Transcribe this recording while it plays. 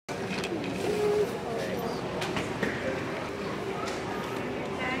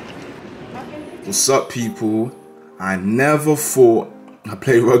What's up, people? I never thought I'd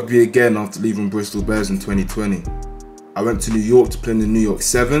play rugby again after leaving Bristol Bears in 2020. I went to New York to play in the New York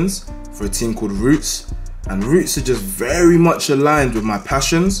Sevens for a team called Roots, and Roots are just very much aligned with my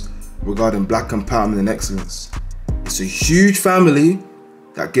passions regarding black empowerment and excellence. It's a huge family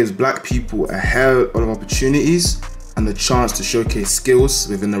that gives black people a hell of opportunities and the chance to showcase skills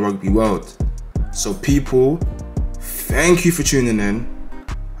within the rugby world. So people, thank you for tuning in.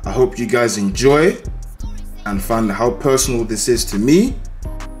 I hope you guys enjoy and find how personal this is to me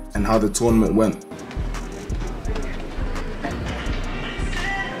and how the tournament went.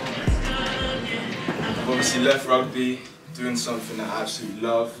 I've obviously left rugby doing something that I absolutely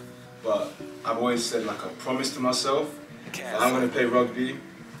love, but I've always said, like, I promised to myself, if I'm going to play rugby,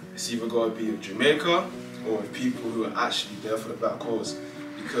 it's either got to be with Jamaica or with people who are actually there for the black cause.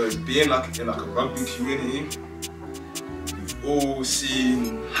 Because being like in like a rugby community, we've all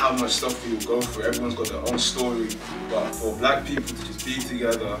seen how much stuff we will go through. Everyone's got their own story, but for black people to just be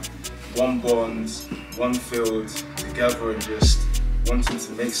together, one bond, one field, together, and just wanting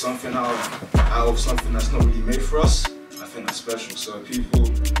to make something out of something that's not really made for us, I think that's special. So people,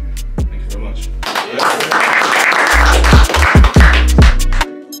 thank you very much.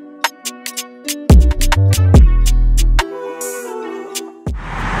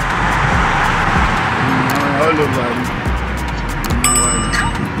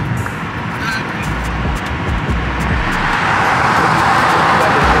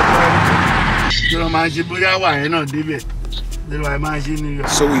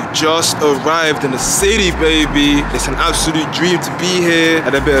 So we just arrived in the city, baby. It's an absolute dream to be here.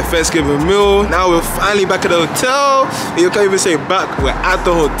 Had a bit of Thanksgiving meal. Now we're finally back at the hotel. You can't even say back, we're at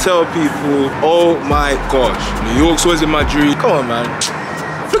the hotel, people. Oh my gosh. New York's always in my dream. Come on, man.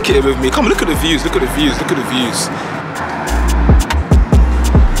 Look at it with me. Come on, look at the views, look at the views, look at the views.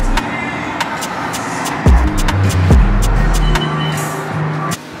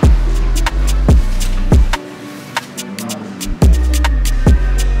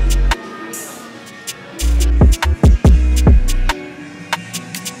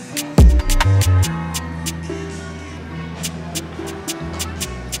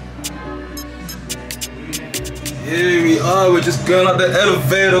 Here we are, we're just going up the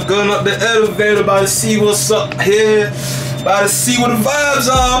elevator, about to see what's up here, about to see what the vibes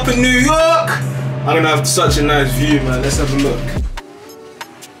are up in New York. I'm gonna have such a nice view, man. Let's have a look.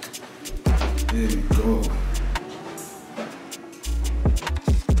 Here we go.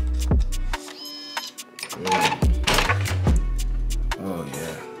 Oh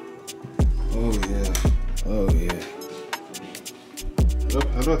yeah. Oh yeah. Oh yeah.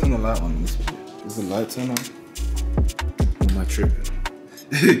 How do I turn the light on? Is the light turn on? Am I tripping?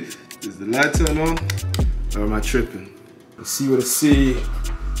 Is the light turn on? Or am I tripping? Let's see what I see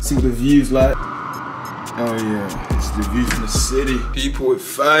what the view's like. Oh yeah, it's the view from the city. People have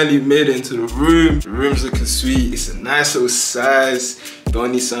finally made it into the room. The room's looking sweet. It's a nice little size.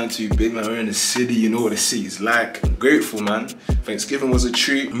 Don't need something too big, man. We're in the city, you know what the city's like. I'm grateful, man. Thanksgiving was a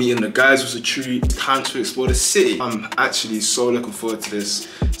treat. Meeting the guys was a treat. Time to explore the city. I'm actually so looking forward to this.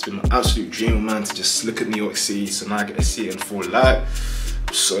 It's been my absolute dream, man, to just look at New York City. So now I get to see it in full light.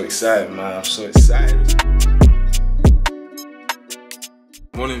 I'm so excited, man. I'm so excited.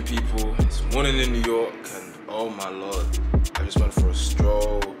 Morning, people. It's morning in New York, and oh my lord, I just went for a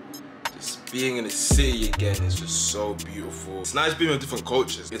stroll. Just being in the city again is just so beautiful. It's nice being with different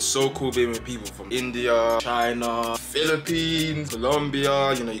cultures. It's so cool being with people from India, China, Philippines,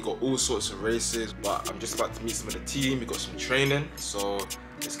 Colombia. You know, you got all sorts of races. But I'm just about to meet some of the team. We got some training, so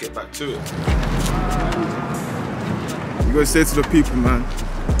let's get back to it. You gotta say to the people, man.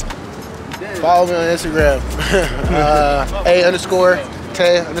 Follow me on Instagram.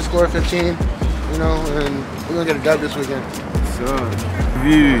 A_Tay_15. You know, and we're gonna get a dub this weekend. So,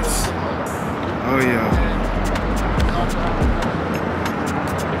 views. Oh yeah.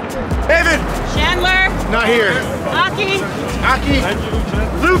 David! Chandler! Not here. Aki!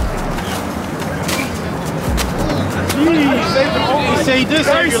 Luke! He said he did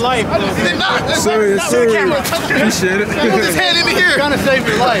save your life. He did not. Sorry. Appreciate it. Put his hand in me here. Trying to save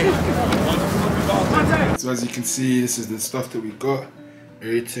your life. So as you can see, this is the stuff that we got.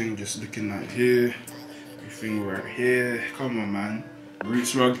 Everything just looking like here. Everything right here. Come on, man.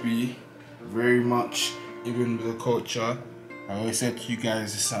 Roots rugby, very much even with the culture. I always said to you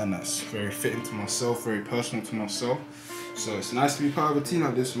guys, it's something that's very fitting to myself, very personal to myself. So it's nice to be part of a team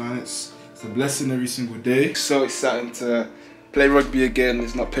like this, man. It's a blessing every single day. So exciting to play rugby again.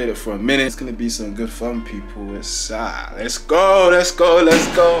 It's not played it for a minute. It's gonna be some good fun, people. Let's go.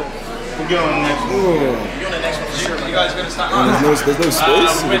 We'll get on the next one. Oh. You on the next one for sure. You guys gonna start? There's no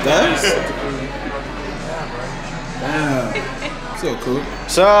space for the guys. Damn. So cool.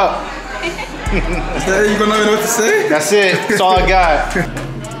 What's up? Is that you gonna know what to say? That's it. That's all I got. We're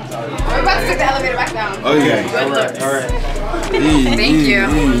about to take the elevator back down. Oh yeah. Good looks. All right. Thank you.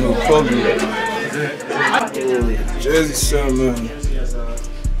 No problem. Jersey Sherman.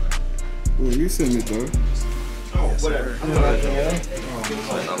 Oh, you send me though. Oh, whatever.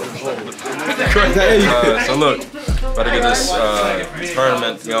 So look, about to get this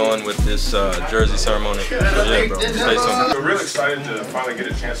tournament going with this jersey ceremony. So yeah, bro, say something. We're really excited to finally get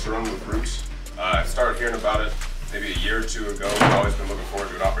a chance to run with Roots. I started hearing about it maybe a year or two ago. I've always been looking forward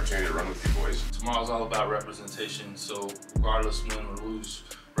to an opportunity to run with you boys. Tomorrow's all about representation, so regardless win or lose,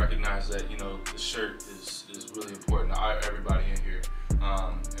 recognize that, you know, the shirt is really important to everybody in here.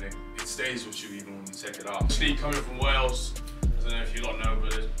 And it stays with you even when you take it off. Steve coming from Wales, I don't know if you lot know, but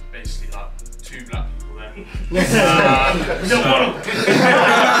there's basically like 2 black people there. We don't want them.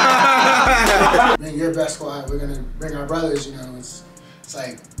 Man, you're a best squad. We're gonna bring our brothers. You know, it's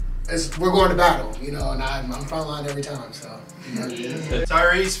like we're going to battle. You know, and I'm front line every time. So. You know,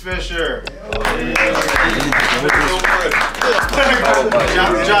 Tyrese Fisher.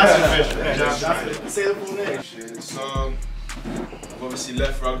 Johnson Fisher. Say the full name. So, I've obviously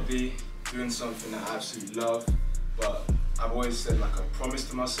left rugby, doing something that I absolutely love, but I've always said, like, I promised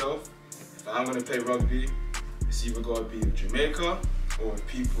to myself, if I'm going to play rugby, it's either got to be with Jamaica or with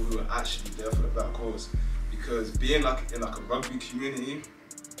people who are actually there for the black cause. Because being like in like a rugby community,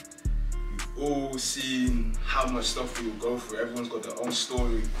 we've all seen how much stuff we will go through. Everyone's got their own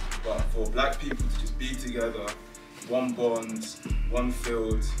story, but for black people to just be together, one bond, one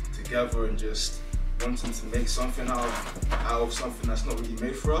field, together, and just wanting to make something out of something that's not really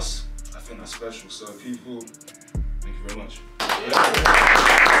made for us, I think that's special. So people, thank you very much.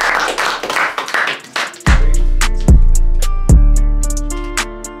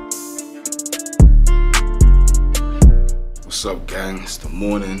 What's up, gang? It's the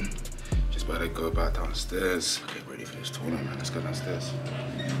morning. Just about to go back downstairs. Okay, ready for this tournament, man. Let's go downstairs.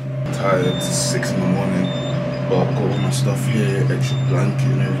 I'm tired, it's 6 in the morning, but I've got all my stuff here, extra blanket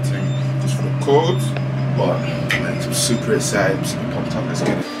and everything, just for the cold. But man, I'm super excited, I'm super pumped up. Let's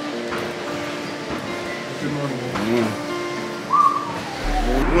get it. Good morning, man.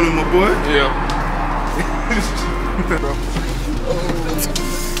 Good morning, my boy. Yeah.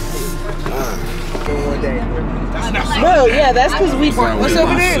 Bro, yeah, that's because we. What's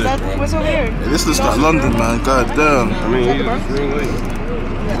over there? What's over there? Hey, this looks like London, man. God damn. I mean,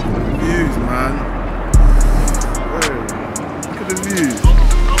 views, man. Hey, look at the views.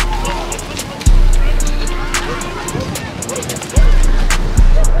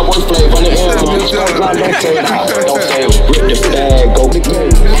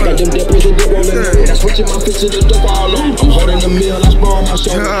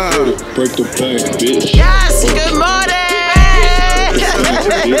 Break the bank, bitch. Yes, good morning!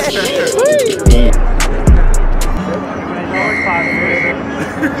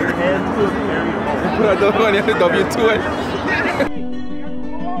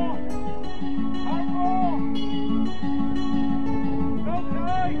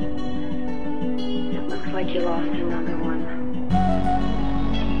 It looks like you lost another one.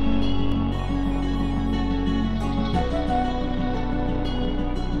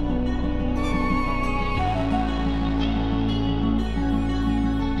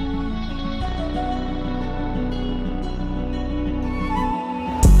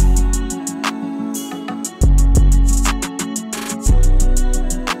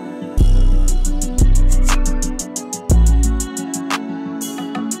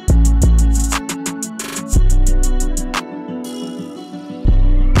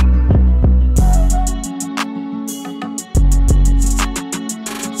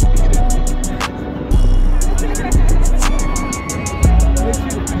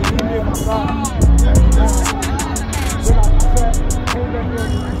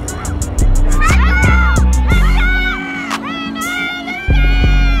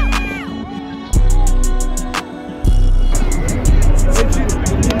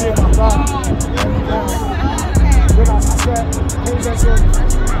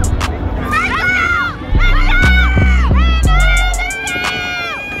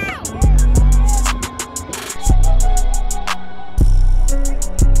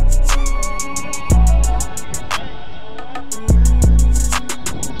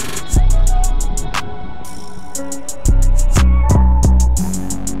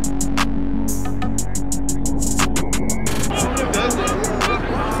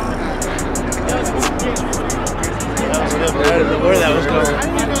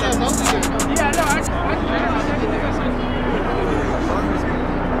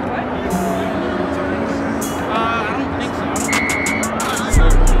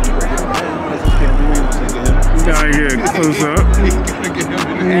 What's up?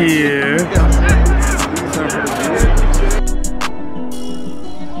 Yeah.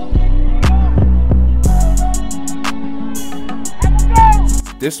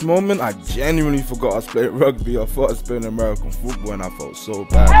 This moment, I genuinely forgot I was playing rugby. I thought I was playing American football and I felt so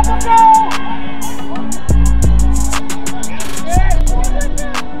bad.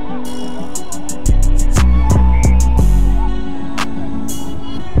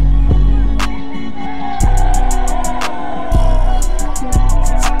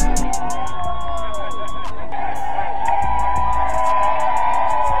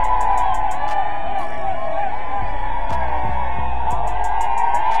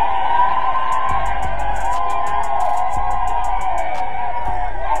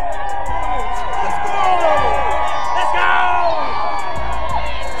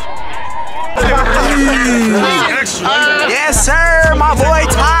 Yes, sir. My boy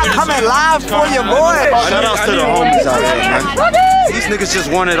Ty coming live for your boy. Shout outs to the homies out there, man. These niggas just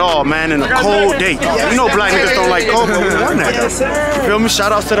won it all, man, in a cold day. You know black niggas don't like cold, but we won that. You feel me?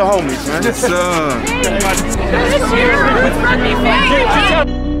 Shout outs to the homies, man. Yes, sir.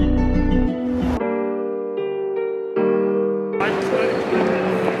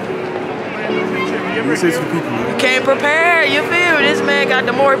 You can't prepare, you feel me? This man got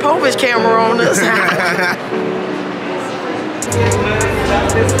the Maury Povich camera on us.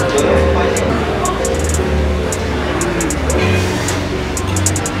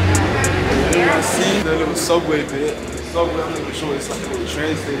 See the little subway bit. Subway, I'm not even sure it's like a little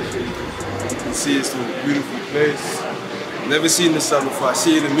train station. You can see it's a beautiful place. Never seen this side before. I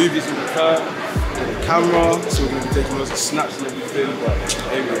see it in the movies with the car, with the camera, so we're gonna be taking lots of snaps and everything. But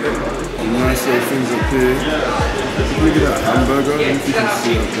anyway, nice little things up here. Look at that hamburger. I don't know if you can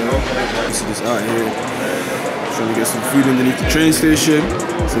see it up there. You see this out here. Trying to get some food underneath the train station.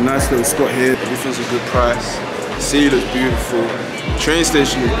 It's a nice little spot here. Everything's a good price. The sea looks beautiful. The train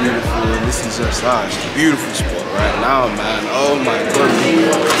station is beautiful. And this is just it's a beautiful spot right now, man. Oh my god.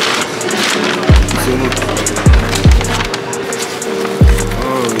 So much.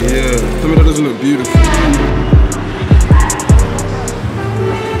 Oh yeah. Tell me that doesn't look beautiful.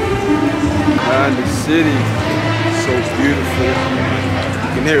 Man, the city is so beautiful.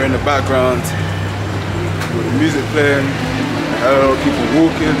 You can hear it in the background. With the music playing, people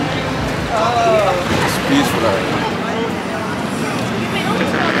walking. It's peaceful out here.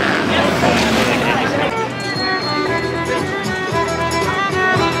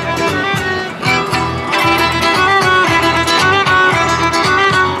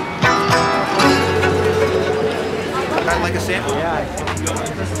 Like a sample? Yeah.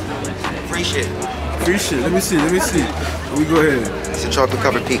 Free shit. Free shit. Let me see. Let me see. We go ahead. It's a chocolate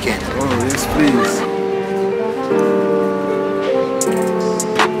covered pecan. Oh yes, please.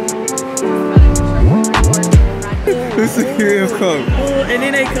 Let's see him come. Oh, and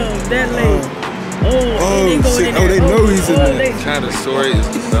then they come that late. Oh shit! Oh, they know he's in there. What kind of story is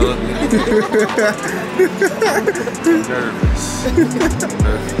developing?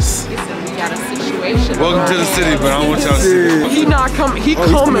 Nervous. Welcome to the city, but I don't want y'all to see. He not coming. He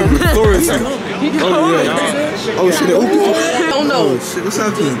coming. He coming. Oh shit! They open. Oh no. Oh shit! What's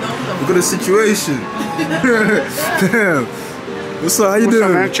happening? We got a situation. Damn. What's up? How you doing? What's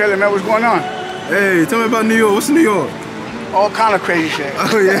up, man? Chilling, man. What's going on? Hey, tell me about New York. What's New York? All kind of crazy shit.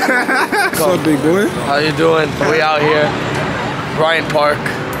 Oh yeah. What's up, big boy? How you doing? We out here, Bryant Park.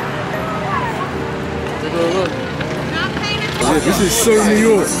 Yeah, this is so New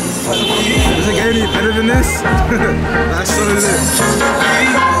York. Does it get any better than this? That's so lit.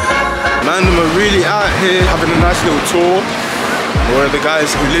 Man, we're really out here having a nice little tour. One of the guys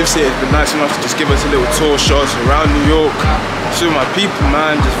who lives here has been nice enough to just give us a little tour, show us around New York. Show my people,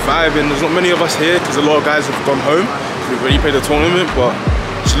 man, just vibing. There's not many of us here because a lot of guys have gone home. We've already played the tournament, but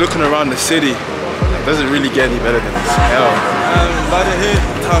just looking around the city, it doesn't really get any better than this. Hell. By the head,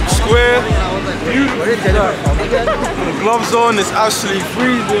 Times Square. Beautiful. The gloves on, it's absolutely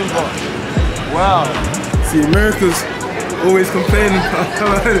freezing, but wow. See, America's always complaining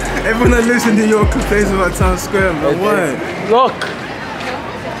about everyone that lives in New York complains about Times Square, man. Why?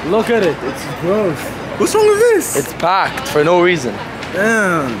 Look at it. It's gross. What's wrong with this? It's packed for no reason.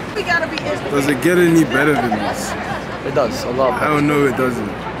 Damn. We gotta be. Does it get any better than this? It does, a lot. I don't know, it doesn't.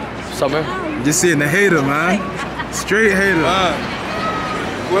 Summer? I'm just seeing the hater, man. Straight hater.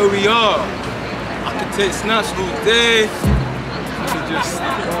 Where we are, I could take snaps all day. I could just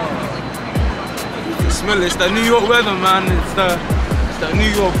you can smell it. It's that New York weather, man. It's that New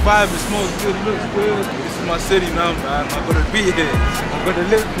York vibe. It smells good, looks good. This is my city now, man. I'm gonna be here. I'm gonna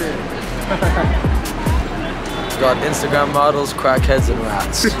live here. Got Instagram models, crackheads, and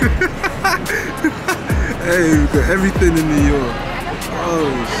rats. Hey, we got everything in New York.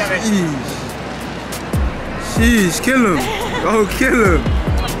 Oh, sheesh. Sheesh, kill him. Oh, kill him.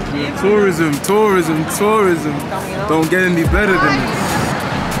 Tourism, tourism, tourism. Don't get any better than this.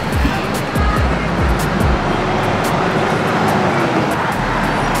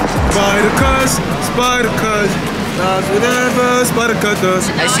 Spider cuz, does whatever spider cut does.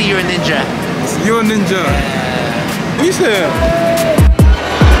 I see you're a ninja. You're a ninja. He's here.